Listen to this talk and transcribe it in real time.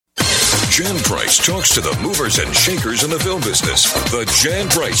Jan Price talks to the movers and shakers in the film business. The Jan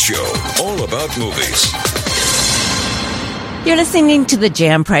Price Show, all about movies. You're listening to the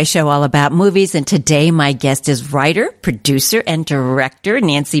Jan Price Show, all about movies, and today my guest is writer, producer, and director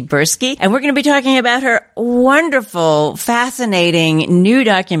Nancy Buirski, and we're going to be talking about her wonderful, fascinating new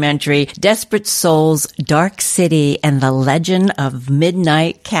documentary, Desperate Souls, Dark City, and the Legend of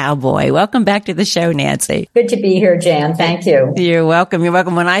Midnight Cowboy. Welcome back to the show, Nancy. Good to be here, Jan. Thank you. You're welcome. You're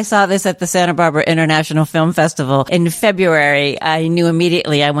welcome. When I saw this at the Santa Barbara International Film Festival in February, I knew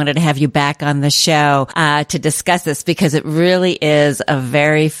immediately I wanted to have you back on the show to discuss this, because it really is a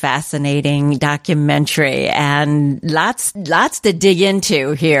very fascinating documentary and lots to dig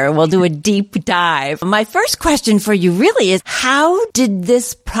into here. We'll do a deep dive. My first question for you really is, how did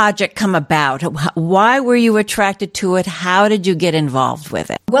this project come about? Why were you attracted to it? How did you get involved with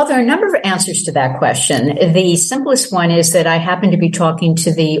it? Well, there are a number of answers to that question. The simplest one is that I happened to be talking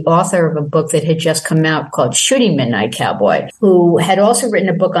to the author of a book that had just come out called Shooting Midnight Cowboy, who had also written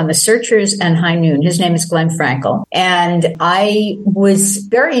a book on The Searchers and High Noon. His name is Glenn Frankel. And I was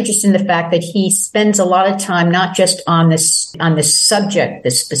very interested in the fact that he spends a lot of time not just on this subject,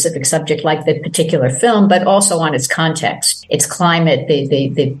 this specific subject like the particular film, but also on its context, its climate,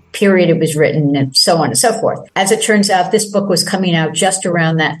 the period it was written, and so on and so forth. As it turns out, this book was coming out just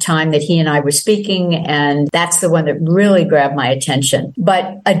around that time that he and I were speaking, and that's the one that really grabbed my attention.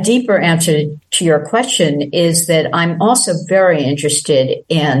 But a deeper answer to your question is that I'm also very interested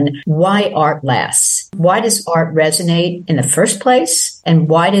in why art lasts. Why does art resonate in the first place? And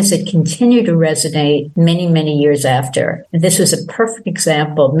why does it continue to resonate many, many years after? This was a perfect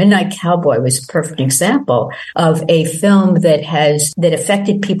example. Midnight Cowboy was a perfect example of a film that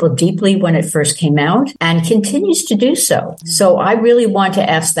affected people deeply when it first came out and continues to do so. So I really want to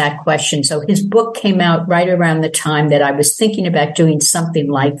ask that question. So his book came out right around the time that I was thinking about doing something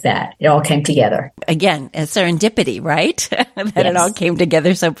like that. It all came together. Again, a serendipity, right? That Yes. It all came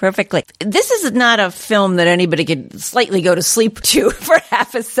together so perfectly. This is not a film that anybody could slightly go to sleep to for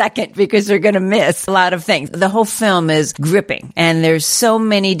half a second, because they're going to miss a lot of things. The whole film is gripping, and there's so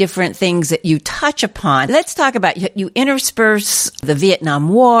many different things that you touch upon. Let's talk about, you intersperse the Vietnam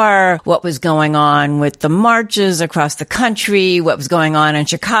War, what was going on with the marches across the country, what was going on in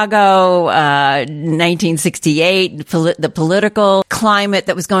Chicago, 1968, the political climate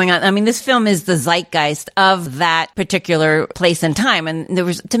that was going on. I mean, this film is the zeitgeist of that particular place and time. And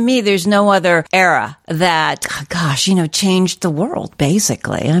to me, there's no other era that, changed the world,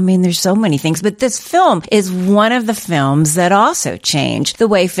 basically. I mean, there's so many things, but this film is one of the films that also changed the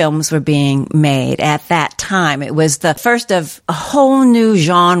way films were being made at that time. It was the first of a whole new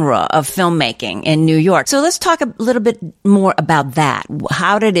genre of filmmaking in New York. So let's talk a little bit more about that.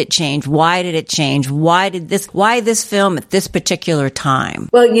 How did it change? Why did it change? Why this film at this particular time?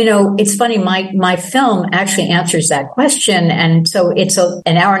 Well, it's funny. My film actually answers that question. And so it's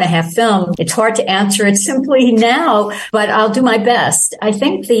an hour and a half film. It's hard to answer it simply now, but I'll do my best. I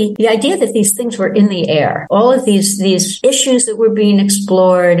think the idea that these things were in the air, all of these issues that were being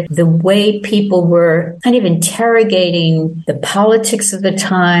explored, the way people were kind of interrogating the politics of the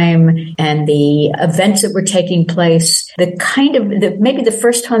time and the events that were taking place, maybe the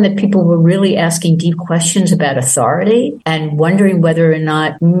first time that people were really asking deep questions about authority and wondering whether or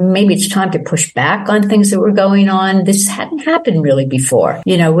not maybe it's time to push back on things that were going on. This hadn't happened really before.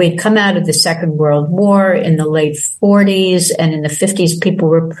 We'd come out of the Second World War in the late 40s, and in the 50s, people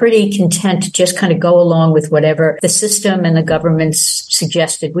were pretty content to just kind of go along with whatever the system and the governments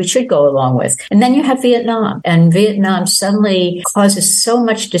suggested we should go along with. And then you have Vietnam, and Vietnam suddenly causes so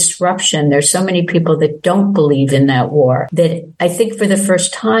much disruption. There's so many people that don't believe in that war that I think for the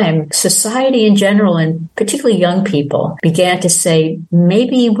first time, society in general, and particularly young people, began to say,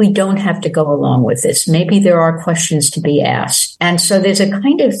 maybe we don't have to go along with this. Maybe there are questions to be asked. And so there's a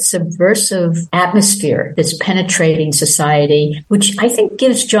kind of subversive atmosphere that's penetrating society, which I think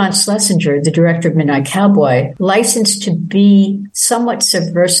gives John Schlesinger, the director of Midnight Cowboy, license to be somewhat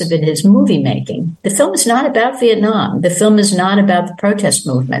subversive in his movie making. The film is not about Vietnam. The film is not about the protest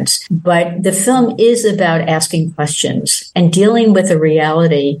movements, but the film is about asking questions and dealing with a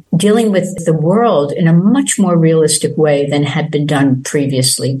reality, dealing with the world in a much more realistic way than had been done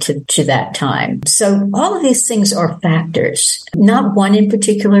previously to that time. So all of these things are factors, not one in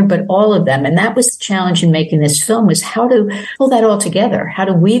particular, but all of them. And that was the challenge in making this film, was how to pull that all together, how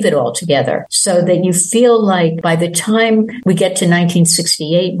to weave it all together so that you feel like by the time we get to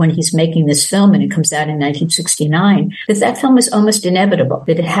 1968, when he's making this film and it comes out in 1969, that film is almost inevitable,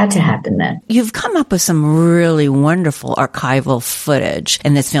 that it had to happen then. You've come up with some really wonderful archival footage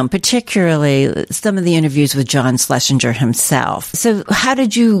in this film, particularly some of the interviews with John Schlesinger himself. So how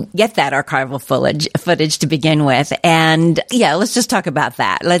did you get that archival footage to begin with. And yeah, let's just talk about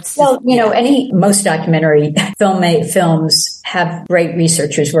that. Most documentary films have great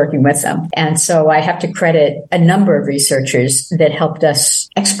researchers working with them. And so I have to credit a number of researchers that helped us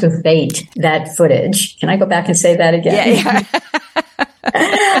excavate that footage. Can I go back and say that again? Yeah.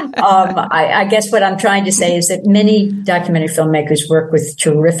 I guess what I'm trying to say is that many documentary filmmakers work with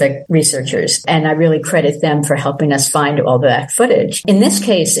terrific researchers, and I really credit them for helping us find all that footage. In this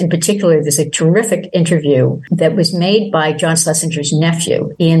case, in particular, there's a terrific interview that was made by John Schlesinger's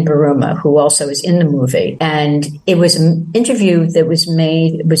nephew, Ian Baruma, who also is in the movie. And it was an interview that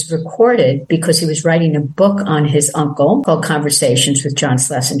was recorded because he was writing a book on his uncle called Conversations with John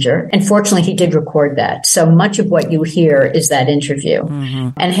Schlesinger. And fortunately, he did record that. So much of what you hear is that interview.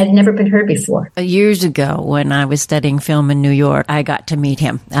 And had never been heard before. Years ago, when I was studying film in New York, I got to meet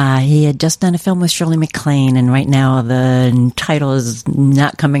him. He had just done a film with Shirley MacLaine, and right now the title is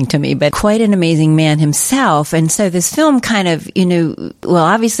not coming to me, but quite an amazing man himself. And so this film kind of,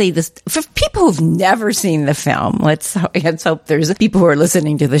 obviously for people who've never seen the film, let's hope there's people who are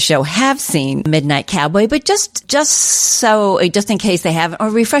listening to the show have seen Midnight Cowboy, but just in case they haven't, or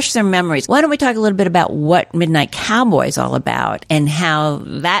refresh their memories. Why don't we talk a little bit about what Midnight Cowboy is all about and how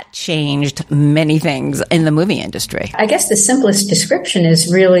that changed many things in the movie industry? I guess the simplest description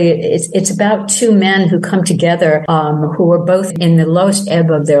is really, it's about two men who come together, who are both in the lowest ebb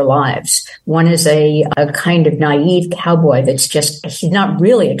of their lives. One is a kind of naive cowboy he's not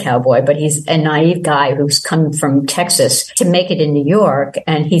really a cowboy, but he's a naive guy who's come from Texas to make it in New York.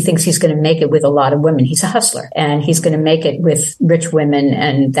 And he thinks he's going to make it with a lot of women. He's a hustler and he's going to make it with rich women.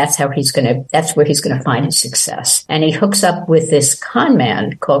 And that's where he's going to find his success. And he hooks up with this con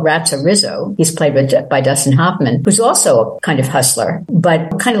man called Ratza Rizzo. He's played by Dustin Hoffman, who's also a kind of hustler,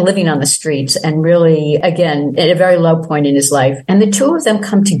 but kind of living on the streets and really, again, at a very low point in his life. And the two of them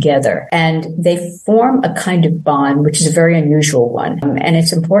come together and they form a kind of bond, which is a very unusual one. And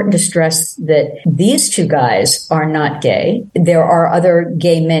it's important to stress that these two guys are not gay. There are other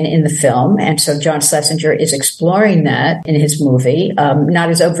gay men in the film. And so John Schlesinger is exploring that in his movie, not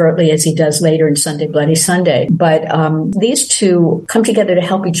as overtly as he does later in Sunday Bloody Sunday. But these two come together to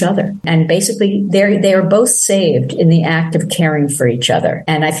help each other. And basically, they are both saved in the act of caring for each other.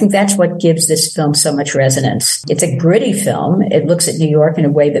 And I think that's what gives this film so much resonance. It's a gritty film. It looks at New York in a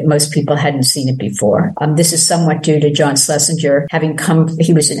way that most people hadn't seen it before. This is somewhat due to John Schlesinger having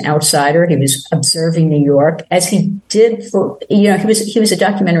he was an outsider. He was observing New York as he did he was a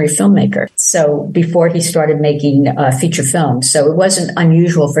documentary filmmaker. So before he started making feature films. So it wasn't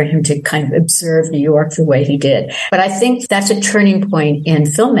unusual for him to kind of observe New York the way he did. But I think that's a turning point in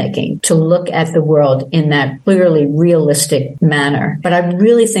filmmaking, to look at the world in that clearly realistic manner. But I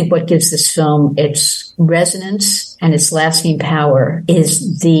really think what gives this film its resonance and its lasting power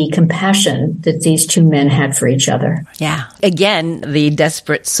is the compassion that these two men had for each other. Yeah. Again, the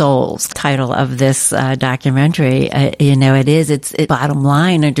Desperate Souls title of this documentary, it's bottom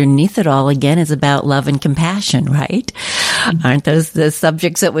line underneath it all, again, is about love and compassion, right? Mm-hmm. Aren't those the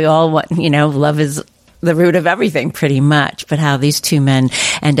subjects that we all want? Love is the root of everything, pretty much, but how these two men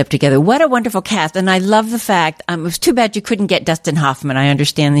end up together. What a wonderful cast. And I love the fact, it was too bad you couldn't get Dustin Hoffman. I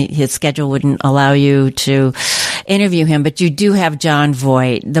understand his schedule wouldn't allow you to interview him, but you do have John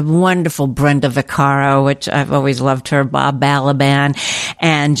Voight, the wonderful Brenda Vaccaro, which I've always loved her, Bob Balaban,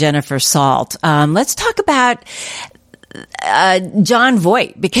 and Jennifer Salt. Let's talk about John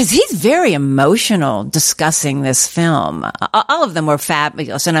Voight, because he's very emotional discussing this film. All of them were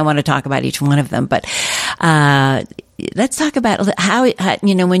fabulous, and I want to talk about each one of them. But let's talk about how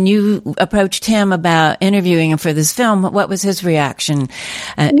when you approached him about interviewing him for this film, what was his reaction?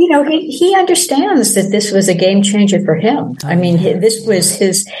 He understands that this was a game changer for him. I mean, this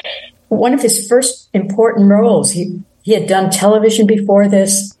was one of his first important roles. He had done television before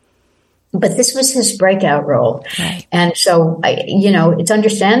this, but this was his breakout role. Right. And so, it's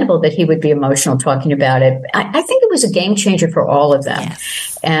understandable that he would be emotional talking about it. I think it was a game changer for all of them.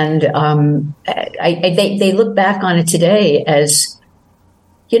 Yes. And they look back on it today as,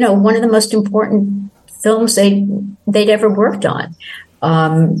 one of the most important films they'd ever worked on.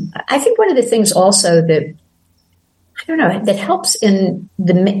 I think one of the things also that, that helps in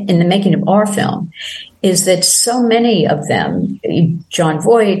the making of our film is that so many of them, John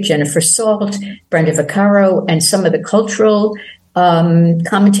Voight, Jennifer Salt, Brenda Vaccaro, and some of the cultural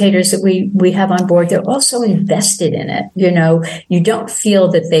commentators that we have on board, they're also invested in it. You don't feel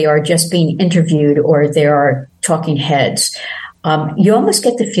that they are just being interviewed or they are talking heads. You almost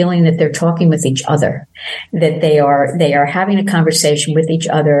get the feeling that they're talking with each other, that they are having a conversation with each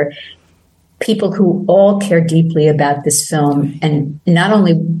other. people who all care deeply about this film and not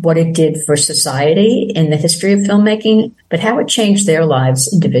only what it did for society in the history of filmmaking, but how it changed their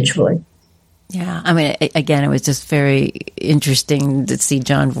lives individually. Yeah, I mean, again, it was just very interesting to see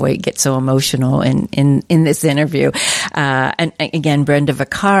Jon Voight get so emotional in this interview. And again, Brenda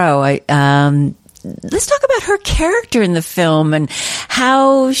Vaccaro, let's talk about her character in the film and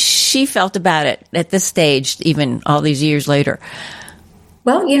how she felt about it at this stage, even all these years later.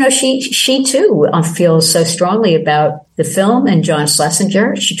 Well, she too feels so strongly about the film and John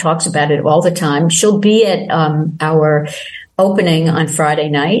Schlesinger. She talks about it all the time. She'll be at our opening on Friday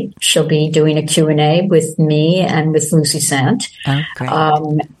night. She'll be doing a Q&A with me and with Lucy Sant.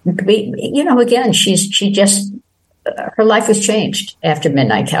 Oh, great. Again, she just, her life was changed after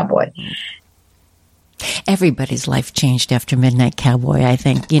Midnight Cowboy. Everybody's life changed after Midnight Cowboy, I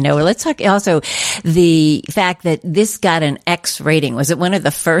think. Let's talk also the fact that this got an X rating. Was it one of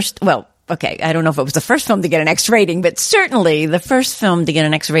the first? Well, okay, I don't know if it was the first film to get an X rating, but certainly the first film to get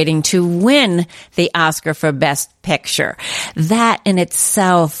an X rating to win the Oscar for Best Picture. That in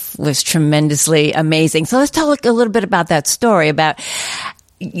itself was tremendously amazing. So let's talk a little bit about that story, about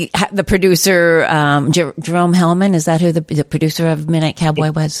the producer, Jerome Hellman. Is that who the producer of Midnight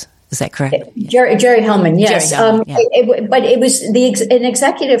Cowboy was? Is that correct? Jerry Hellman, yes. Jerry Hellman, yeah. But it was an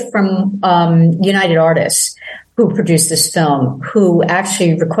executive from United Artists who produced this film, who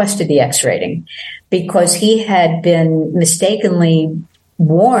actually requested the X rating because he had been mistakenly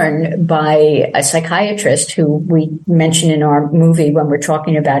warned by a psychiatrist who we mention in our movie when we're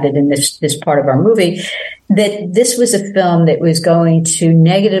talking about it in this part of our movie, that this was a film that was going to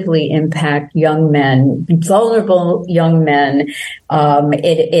negatively impact young men, vulnerable young men.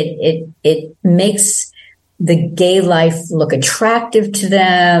 It makes the gay life look attractive to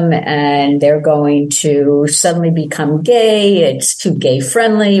them, and they're going to suddenly become gay. It's too gay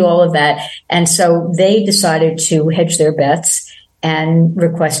friendly, all of that. And so they decided to hedge their bets and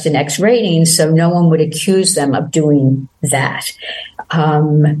request an X rating so no one would accuse them of doing that.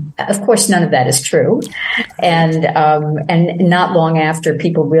 Of course, none of that is true. And not long after,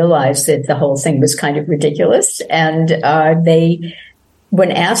 people realized that the whole thing was kind of ridiculous. And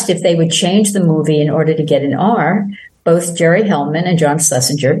when asked if they would change the movie in order to get an R, both Jerry Hellman and John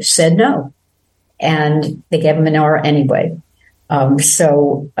Schlesinger said no. And they gave him an R anyway.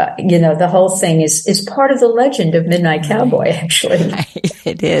 The whole thing is part of the legend of Midnight Cowboy, actually.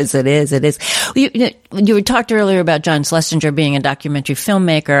 It is. You talked earlier about John Schlesinger being a documentary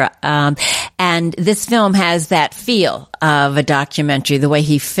filmmaker, and this film has that feel of a documentary, the way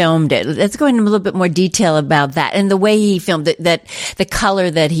he filmed it. Let's go into a little bit more detail about that and the way he filmed it, that the color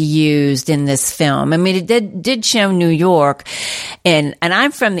that he used in this film. I mean, it did show New York, and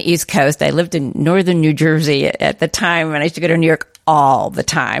I'm from the East Coast. I lived in northern New Jersey at the time, and I used to go to New York all the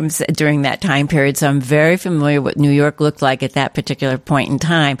times during that time period. So I'm very familiar with what New York looked like at that particular point in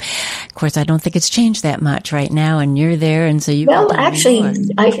time. Of course, I don't think it's changed that much right now, and you're there, and so you. Well, actually,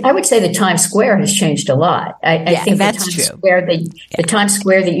 I would say the Times Square has changed a lot. I think that's true. The Times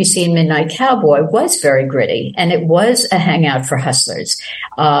Square that you see in Midnight Cowboy was very gritty, and it was a hangout for hustlers.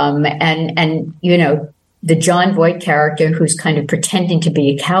 The Jon Voight character, who's kind of pretending to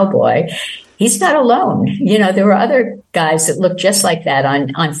be a cowboy, he's not alone. There were other guys that looked just like that on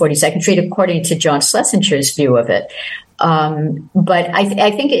 42nd Street, according to John Schlesinger's view of it. But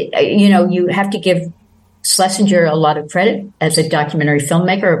I think you have to give Schlesinger a lot of credit as a documentary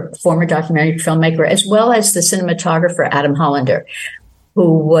filmmaker, a former documentary filmmaker, as well as the cinematographer Adam Hollander,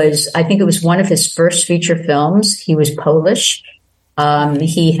 who was, I think it was one of his first feature films. He was Polish.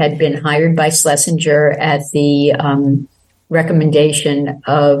 He had been hired by Schlesinger at the recommendation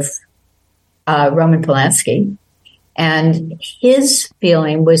of Roman Polanski. And his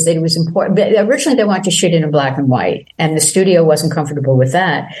feeling was that it was important. But originally, they wanted to shoot it in black and white, and the studio wasn't comfortable with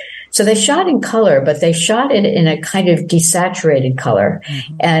that. So they shot in color, but they shot it in a kind of desaturated color.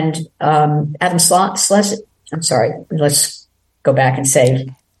 Mm-hmm. And Adam Schlesinger, I'm sorry, let's go back and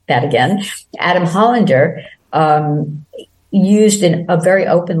say that again. Adam Hollander used a very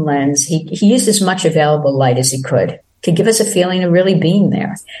open lens. He used as much available light as he could to give us a feeling of really being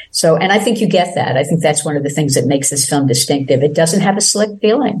there. So, and I think you get that. I think that's one of the things that makes this film distinctive. It doesn't have a slick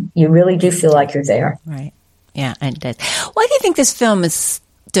feeling. You really do feel like you're there. Right. Yeah, it does. Why do you think this film has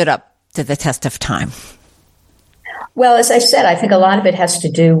stood up to the test of time? Well, as I said, I think a lot of it has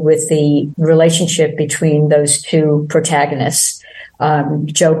to do with the relationship between those two protagonists,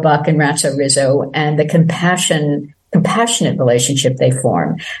 Joe Buck and Ratso Rizzo, and the compassion compassionate relationship they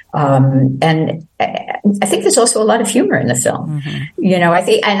form. And I think there's also a lot of humor in the film. I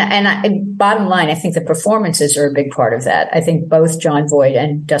think, and bottom line, I think the performances are a big part of that. I think both Jon Voight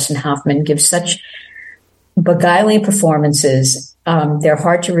and Dustin Hoffman give such beguiling performances. They're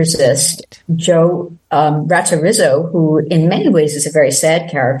hard to resist. Joe Razza-Rizzo, who in many ways is a very sad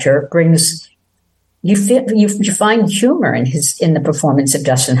character, brings you find humor in the performance of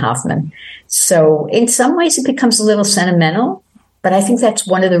Dustin Hoffman. So in some ways it becomes a little sentimental, but I think that's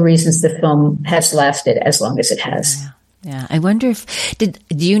one of the reasons the film has lasted as long as it has. Yeah. I wonder do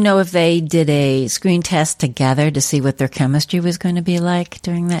you know if they did a screen test together to see what their chemistry was going to be like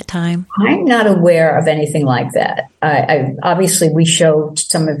during that time? I'm not aware of anything like that. Obviously we showed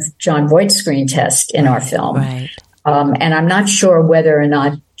some of Jon Voight's screen test in our film. Right. And I'm not sure whether or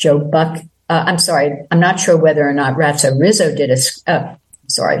not I'm not sure whether or not Razza-Rizzo did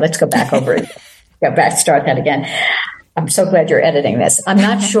let's go back over it. Start that again. I'm so glad you're editing this. I'm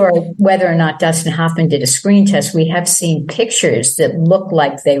not sure whether or not Dustin Hoffman did a screen test. We have seen pictures that look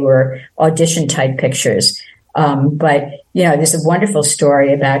like they were audition type pictures. But there's a wonderful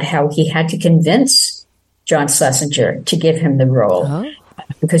story about how he had to convince John Schlesinger to give him the role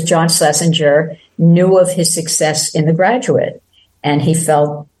because John Schlesinger knew of his success in The Graduate, and he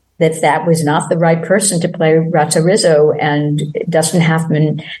felt that was not the right person to play Razza-Rizzo, and Dustin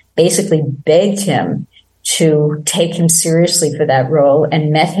Hoffman basically begged him to take him seriously for that role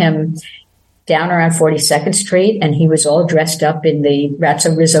and met him down around 42nd Street, and he was all dressed up in the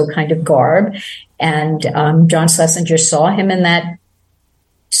Razza-Rizzo kind of garb, and John Schlesinger saw him in that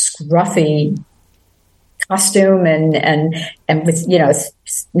scruffy costume and with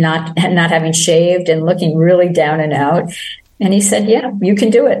not having shaved and looking really down and out. And he said, yeah, you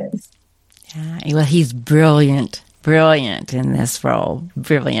can do it. Yeah, well, he's brilliant in this role.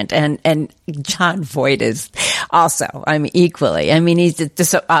 Brilliant. And Jon Voight is also, equally. He's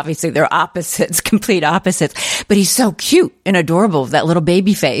just, obviously they're opposites, complete opposites, but he's so cute and adorable, that little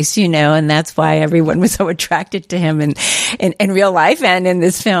baby face, and that's why everyone was so attracted to him in real life and in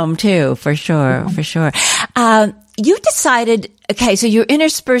this film too, for sure, for sure. You decided, okay, so you're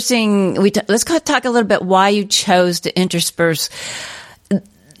interspersing, let's talk a little bit why you chose to intersperse,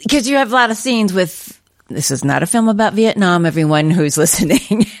 because you have a lot of scenes with, this is not a film about Vietnam, everyone who's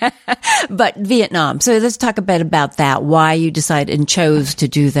listening, but Vietnam. So let's talk a bit about that, why you decided and chose to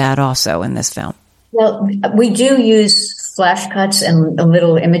do that also in this film. Well, we do use flash cuts and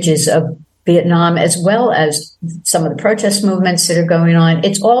little images of Vietnam, as well as some of the protest movements that are going on.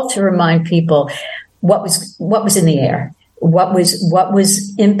 It's all to remind people what was in the air, what was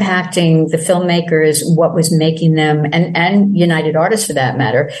impacting the filmmakers, what was making them, and United Artists for that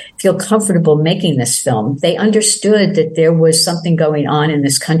matter, feel comfortable making this film. They understood that there was something going on in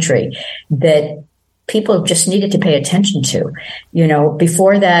this country that people just needed to pay attention to.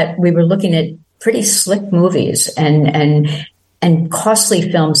 Before that, we were looking at pretty slick movies and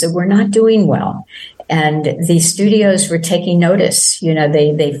costly films that were not doing well. And the studios were taking notice.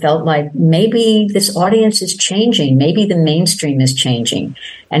 They felt like maybe this audience is changing. Maybe the mainstream is changing.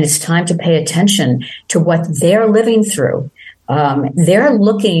 And it's time to pay attention to what they're living through. They're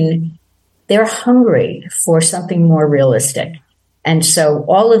hungry for something more realistic. And so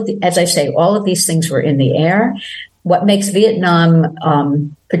all of these things were in the air. What makes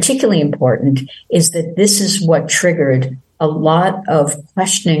Vietnam particularly important is that this is what triggered a lot of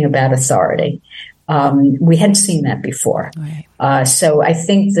questioning about authority. We hadn't seen that before. Right. So I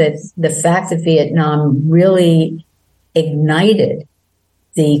think that the fact that Vietnam really ignited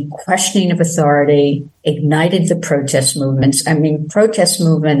the questioning of authority, ignited the protest movements. Protest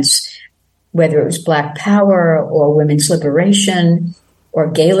movements, whether it was Black Power or women's liberation or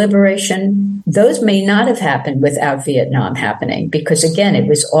gay liberation, those may not have happened without Vietnam happening, because again, it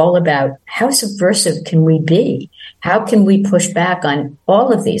was all about how subversive can we be? How can we push back on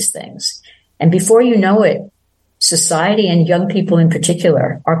all of these things? And before you know it, society and young people in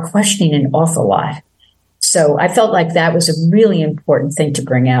particular are questioning an awful lot. So I felt like that was a really important thing to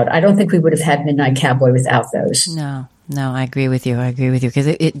bring out. I don't think we would have had Midnight Cowboy without those. No, I agree with you. Because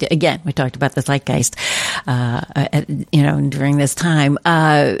again, we talked about the zeitgeist, during this time.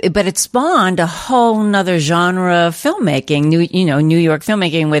 But it spawned a whole nother genre of filmmaking, New York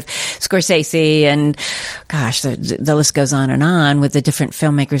filmmaking with Scorsese and, gosh, the list goes on with the different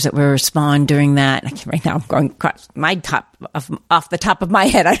filmmakers that were spawned during that. Right now I'm going off the top of my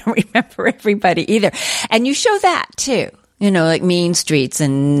head. I don't remember everybody either. And you show that too. like Mean Streets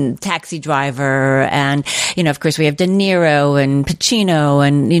and Taxi Driver. And, of course, we have De Niro and Pacino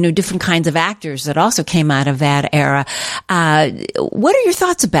and, different kinds of actors that also came out of that era. What are your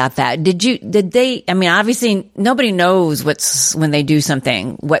thoughts about that? Obviously nobody knows when they do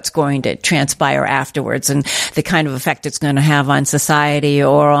something, what's going to transpire afterwards and the kind of effect it's going to have on society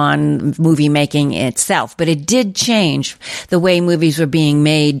or on movie making itself. But it did change the way movies were being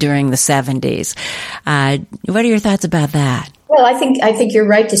made during the 70s. What are your thoughts about that? Well, I think you're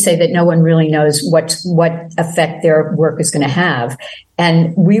right to say that no one really knows what effect their work is going to have.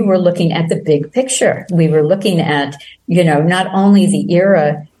 And we were looking at the big picture. We were looking at, not only the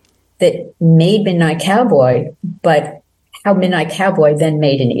era that made Midnight Cowboy, but how Midnight Cowboy then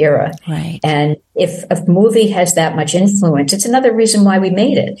made an era. Right. And if a movie has that much influence, it's another reason why we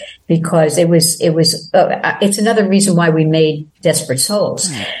made it, because it's another reason why we made Desperate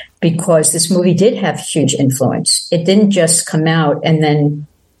Souls. Right. Because this movie did have huge influence. It didn't just come out and then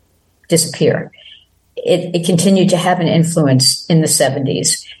disappear. It continued to have an influence in the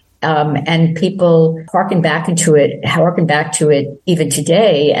 70s. And people harken back to it even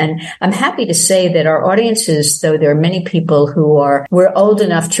today. And I'm happy to say that our audiences, though there are many people we're old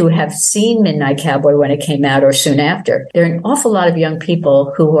enough to have seen Midnight Cowboy when it came out or soon after. There are an awful lot of young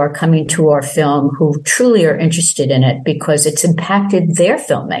people who are coming to our film who truly are interested in it because it's impacted their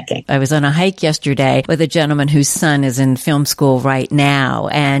filmmaking. I was on a hike yesterday with a gentleman whose son is in film school right now.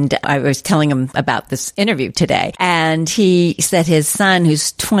 And I was telling him about this interview today. And he said his son,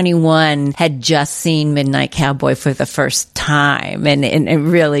 who's 21, had just seen Midnight Cowboy for the first time, and it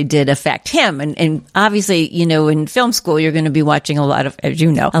really did affect him. And obviously, in film school, you're going to be watching a lot of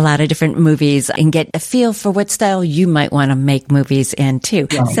different movies and get a feel for what style you might want to make movies in too.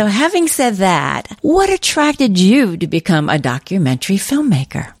 Right. So having said that, what attracted you to become a documentary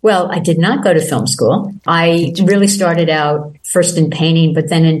filmmaker? Well, I did not go to film school. I really started out first in painting, but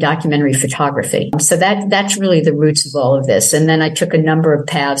then in documentary photography. So that's really the roots of all of this. And then I took a number of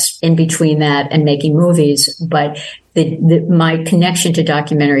paths in between that and making movies. But my connection to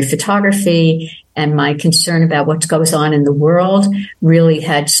documentary photography and my concern about what goes on in the world really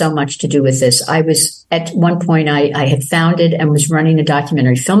had so much to do with this. I was, at one point, I had founded and was running a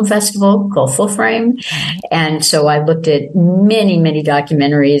documentary film festival called Full Frame. And so I looked at many, many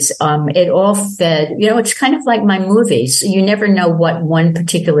documentaries. It all fed, it's kind of like my movies. You never know what one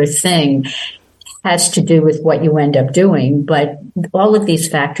particular thing has to do with what you end up doing. But all of these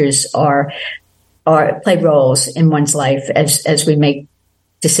factors play roles in one's life as we make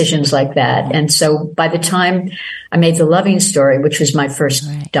decisions like that. And so by the time I made The Loving Story, which was my first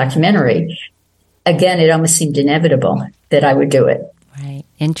documentary, again, it almost seemed inevitable that I would do it. Right.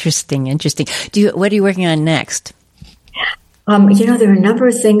 Interesting. What are you working on next? There are a number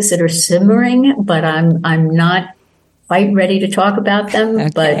of things that are simmering, but I'm not quite ready to talk about them, okay.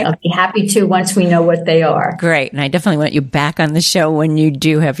 But I'll be happy to once we know what they are. Great. And I definitely want you back on the show when you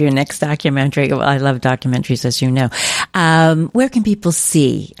do have your next documentary. Well, I love documentaries, as you know. Where can people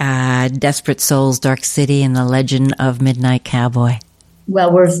see Desperate Souls, Dark City, and the Legend of Midnight Cowboy?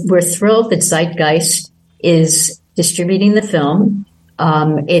 Well, we're thrilled that Zeitgeist is distributing the film.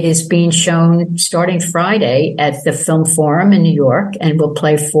 It is being shown starting Friday at the Film Forum in New York, and will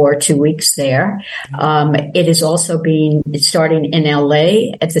play for 2 weeks there. It is also starting in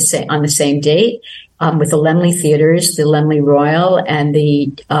LA on the same date, with the Laemmle Theaters, the Laemmle Royal, and the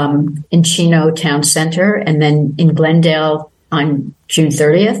Encino Town Center, and then in Glendale on June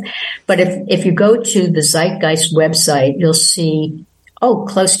 30th. But if you go to the Zeitgeist website, you'll see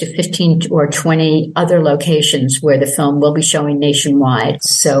close to 15 or 20 other locations where the film will be showing nationwide.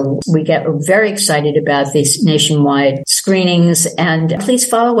 So we get very excited about these nationwide screenings. And please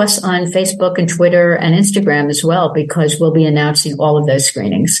follow us on Facebook and Twitter and Instagram as well, because we'll be announcing all of those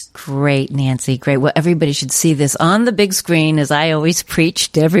screenings. Great, Nancy. Great. Well, everybody should see this on the big screen, as I always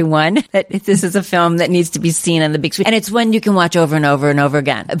preach to everyone, that this is a film that needs to be seen on the big screen. And it's one you can watch over and over and over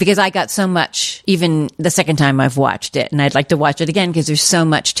again, because I got so much, even the second time I've watched it, and I'd like to watch it again because there's so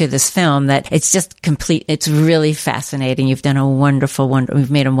much to this film that it's just complete. It's really fascinating. You've done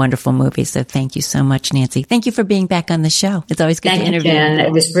we've made a wonderful movie. So thank you so much, Nancy. Thank you for being back on the show. It's always good to interview you. Thank you, Jan.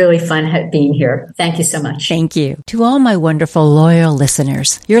 It was really fun being here. Thank you so much. Thank you. To all my wonderful, loyal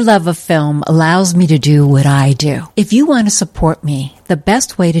listeners, your love of film allows me to do what I do. If you want to support me, the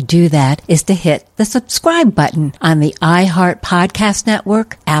best way to do that is to hit the the subscribe button on the iHeart Podcast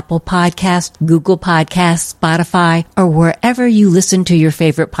Network, Apple Podcast, Google Podcasts, Spotify, or wherever you listen to your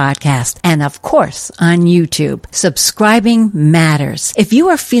favorite podcast. And of course, on YouTube. Subscribing matters. If you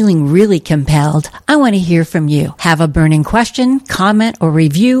are feeling really compelled, I want to hear from you. Have a burning question, comment, or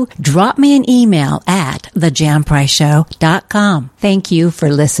review? Drop me an email at thejanpriceshow.com. Thank you for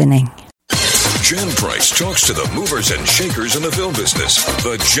listening. Jan Price talks to the movers and shakers in the film business.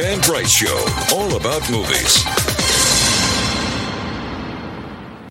 The Jan Price Show, all about movies.